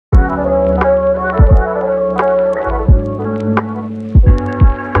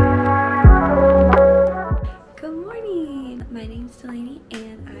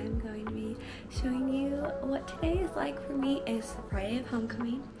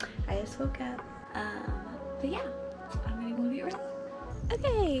I just woke up. But yeah, I'm gonna go get ready.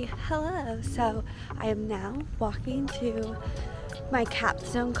 Okay, hello. So I am now walking to my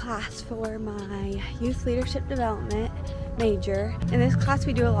capstone class for my youth leadership development major. In this class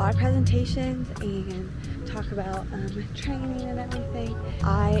we do a lot of presentations and talk about training and everything.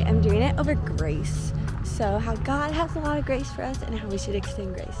 I am doing it over grace. So how God has a lot of grace for us and how we should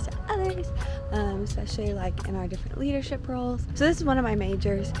extend grace to others, especially like in our different leadership roles. So this is one of my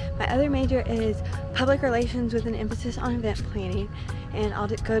majors. My other major is public relations with an emphasis on event planning, and I'll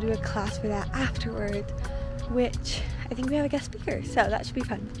go to a class for that afterwards, which I think we have a guest speaker, so that should be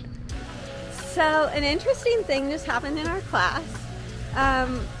fun. So an interesting thing just happened in our class.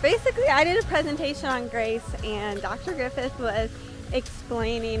 Basically I did a presentation on grace and Dr. Griffith was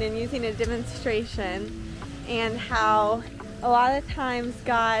explaining and using a demonstration and how a lot of times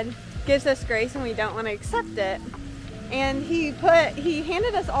God gives us grace and we don't want to accept it. And he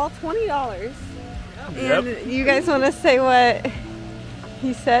handed us all $20. Yep. And you guys want to say what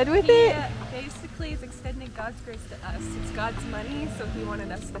he said with it? Basically is extending God's grace to us. It's God's money, so he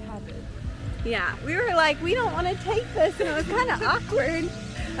wanted us to have it. Yeah, we were like, we don't want to take this, and it was kind of awkward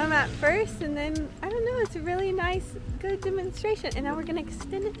at first, and then, I don't know, it's a really nice, good demonstration, and now we're going to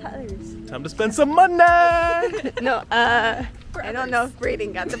extend it to others. Time to spend some money! No, I don't know if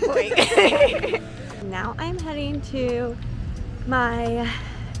Braden got the point. Now I'm heading to my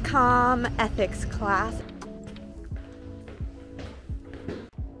comm ethics class.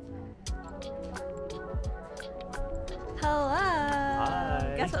 Hello.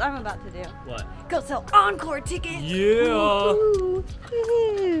 Hi. Guess what I'm about to do? What? Go sell encore tickets. Yeah. Woo-hoo.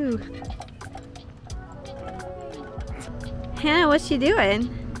 Woo-hoo. Hannah, what's she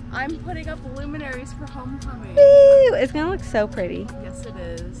doing? I'm putting up luminaries for homecoming. Woo! It's gonna look so pretty. Yes, it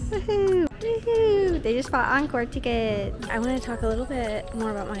is. Woohoo! Woohoo! They just bought encore tickets. I want to talk a little bit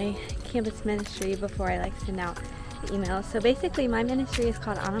more about my campus ministry before I send out the emails. So basically, my ministry is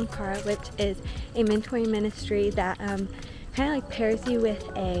called Anamkara, which is a mentoring ministry that kind of pairs you with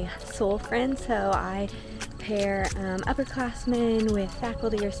a soul friend. So I pair upperclassmen with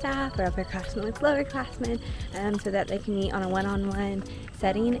faculty or staff, or upperclassmen with lowerclassmen, so that they can meet on a one-on-one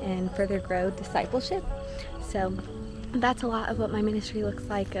setting and further grow discipleship. So that's a lot of what my ministry looks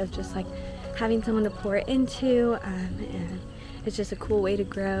like, of just having someone to pour into, and it's just a cool way to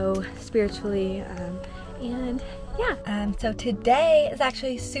grow spiritually, and yeah. So today is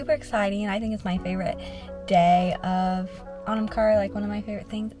actually super exciting. I think it's my favorite day of Anamkara. One of my favorite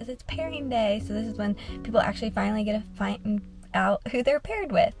things is it's pairing day. So this is when people actually finally get to find out who they're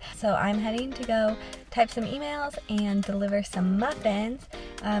paired with. So I'm heading to go type some emails and deliver some muffins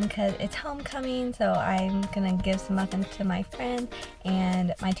because it's homecoming. So I'm gonna give some muffins to my friends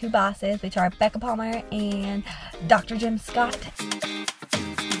and my two bosses, which are Becca Palmer and Dr. Jim Scott.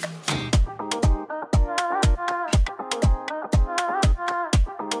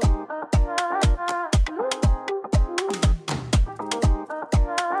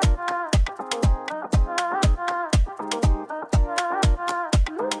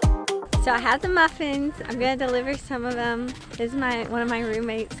 So I have the muffins. I'm gonna deliver some of them. This is one of my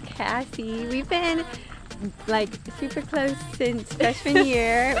roommates, Cassie. We've been super close since freshman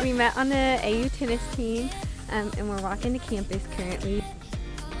year. We met on the AU tennis team, and we're walking to campus currently.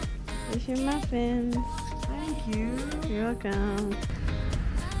 Here's your muffins. Thank you. You're welcome.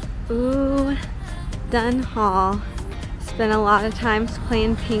 Ooh, Dunn Hall. Spent a lot of times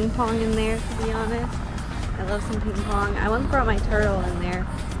playing ping pong in there, to be honest. I love some ping pong. I once brought my turtle in there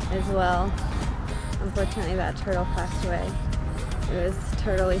as well. Unfortunately, that turtle passed away. It was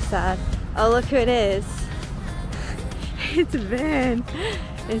totally sad. Oh, look who it is. It's Ben.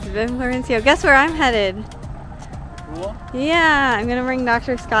 It's Ben Florencio. Guess where I'm headed? Cool. Yeah, I'm gonna bring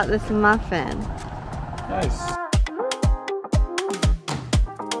Dr. Scott this muffin. Nice.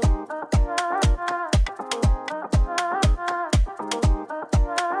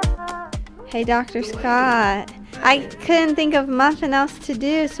 Hey, Dr. Scott. I couldn't think of muffin else to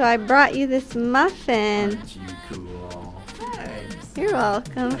do, so I brought you this muffin. Cool. You're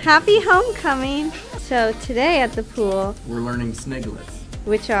welcome. Happy homecoming. So today at the pool, we're learning sniglets.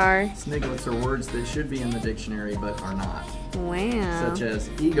 which are? Sniglets are words that should be in the dictionary but are not. Wow. Such as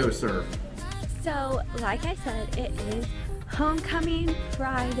ego surf. So, like I said, it is Homecoming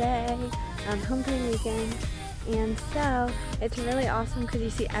Friday, homecoming weekend. And so it's really awesome because you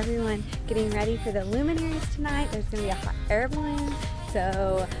see everyone getting ready for the luminaries tonight. There's going to be a hot air balloon,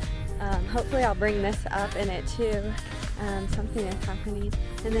 so hopefully I'll bring this up in it too, something that's happening.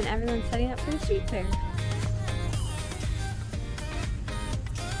 And then everyone's setting up for the street fair.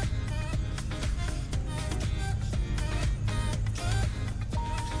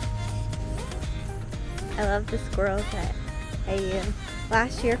 I love the squirrels at AU.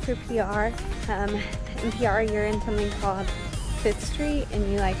 Last year for PR, in PR you're in something called 5th Street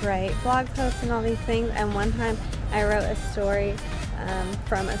and you like write blog posts and all these things, and one time I wrote a story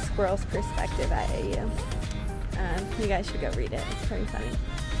from a squirrel's perspective at AU. You guys should go read it, it's pretty funny.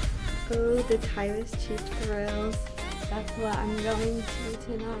 Oh, the Tyler's Cheap Thrills. That's what I'm going to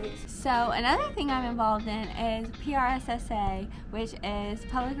tonight. So another thing I'm involved in is PRSSA, which is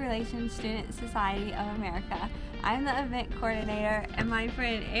Public Relations Student Society of America. I'm the event coordinator, and my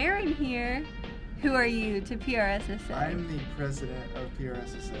friend Aaron here. Who are you to PRSSA? I'm the president of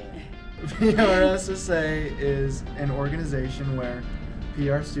PRSSA. PRSSA is an organization where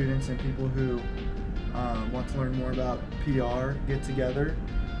PR students and people who want to learn more about PR get together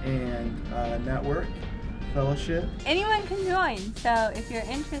and network, fellowship. Anyone can join, so if you're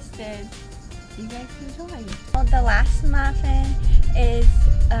interested, you guys can join. Well, the last muffin is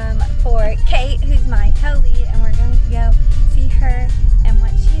for Kate, who's my co-lead, and we're going to go see her and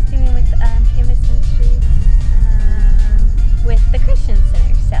what she's doing with campus ministry with the Christian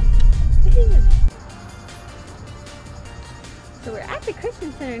Center. So, woohoo! So we're at the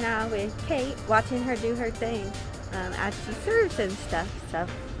Christian Center now with Kate, watching her do her thing as she serves and stuff.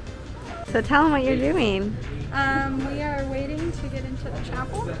 So tell them what you're doing. We are waiting to get into the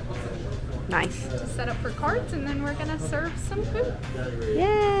chapel Nice. to set up for cards, and then we're gonna serve some food.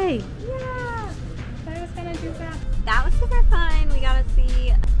 Yay! Yeah, I was gonna do that. That was super fun. We got to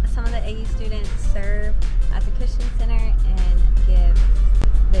see some of the AU students serve at the Christian Center and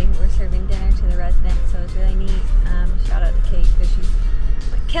they were serving dinner to the residents, so it was really neat. Shout out to Kate because she's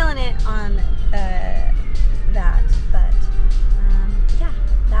killing it on that. But yeah,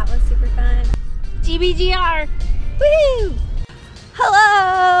 that was super fun. GBGR! Woo!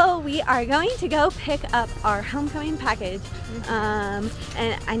 Hello! We are going to go pick up our homecoming package. And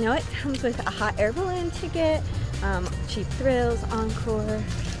I know it comes with a hot air balloon ticket, Cheap Thrills, Encore.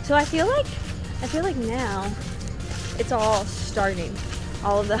 So I feel like now it's all starting.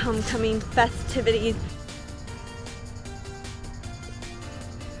 All of the homecoming festivities.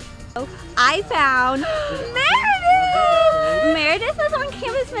 Oh, I found Meredith! Meredith was on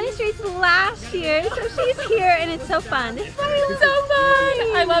Campus Ministries last year, so she's here and it's so fun. This is why we love So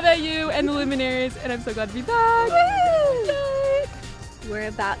fun! I love AU and the Luminaries, and I'm so glad to be back. Woo! We're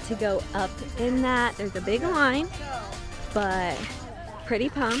about to go up in that. There's a big line, but pretty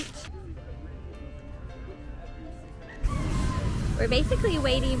pumped. We're basically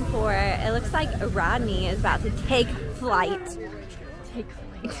waiting for, it looks like Rodney is about to take flight.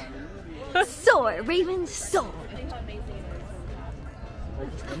 Soar, Raven, soar.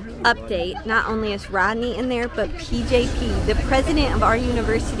 Update, not only is Rodney in there, but PJP, the president of our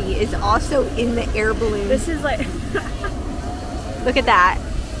university, is also in the air balloon. This is like... Look at that.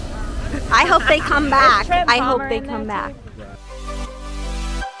 I hope they come back. I hope they come back.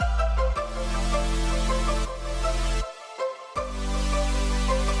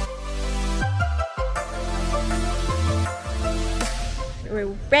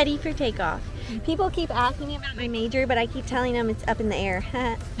 We're ready for takeoff. People keep asking me about my major, but I keep telling them it's up in the air.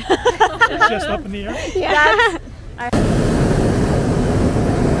 It's just up in the air? Yeah. We're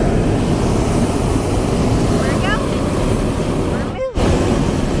going. We're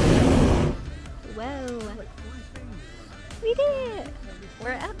moving. Whoa. We did it.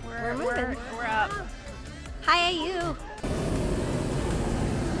 We're up. We're moving. We're up. Hi, AU.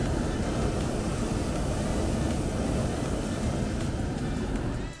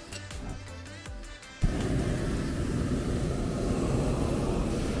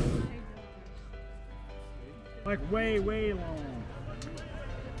 Like way long.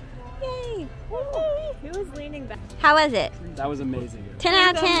 Yay. Who was leaning back? How was it? That was amazing. 10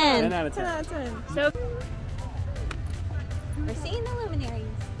 out of 10. 10 out of 10. 10. So We're seeing the luminaries.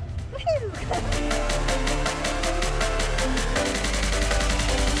 Woohoo!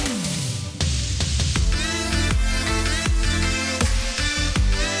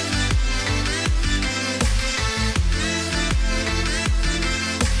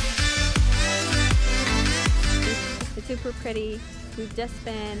 It's super pretty. We've just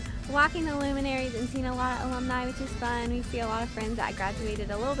been walking the luminaries and seeing a lot of alumni, which is fun. We see a lot of friends that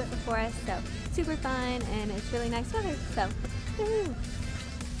graduated a little bit before us, so super fun, and it's really nice weather, so woohoo!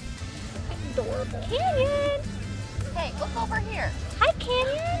 Adorable. Canyon! Hey, look over here. Hi,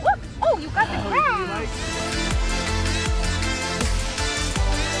 Canyon! Look! Oh, you got the crab!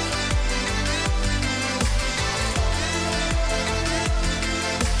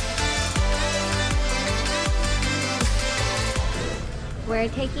 We're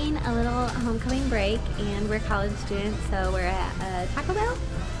taking a little homecoming break, and we're college students, so we're at Taco Bell.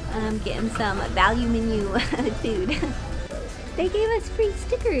 getting some value menu food. They gave us free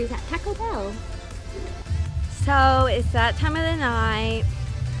stickers at Taco Bell. So it's that time of the night.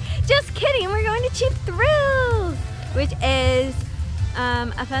 Just kidding, we're going to Cheap Thrills, which is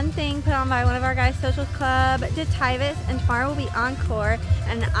a fun thing put on by one of our guys' social club, Detectives, and tomorrow will be Encore,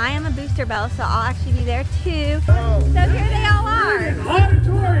 and I am a booster bell, so I'll actually be there too. So here they all are.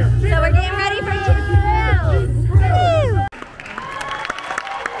 Auditorium. So we're getting ready for Cheap Thrills. Woo!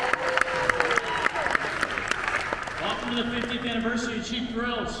 Welcome to the 50th anniversary of Cheap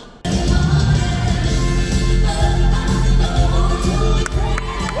Thrills.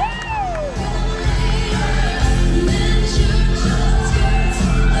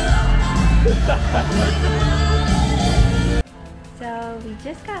 So we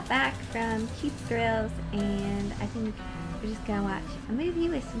just got back from Cheap Thrills, and I think we're just gonna watch a movie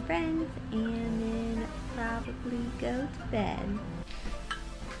with some friends and then probably go to bed.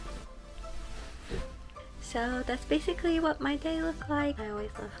 So that's basically what my day looked like. I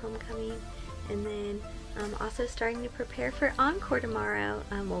always love homecoming, and then I'm also starting to prepare for Encore tomorrow.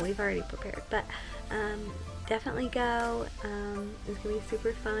 Well, we've already prepared, but definitely go. It's gonna be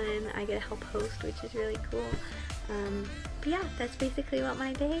super fun. I get to help host, which is really cool. But yeah, that's basically what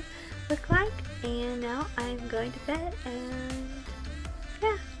my day looked like, and now I'm going to bed, and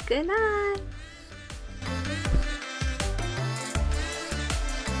yeah, good night.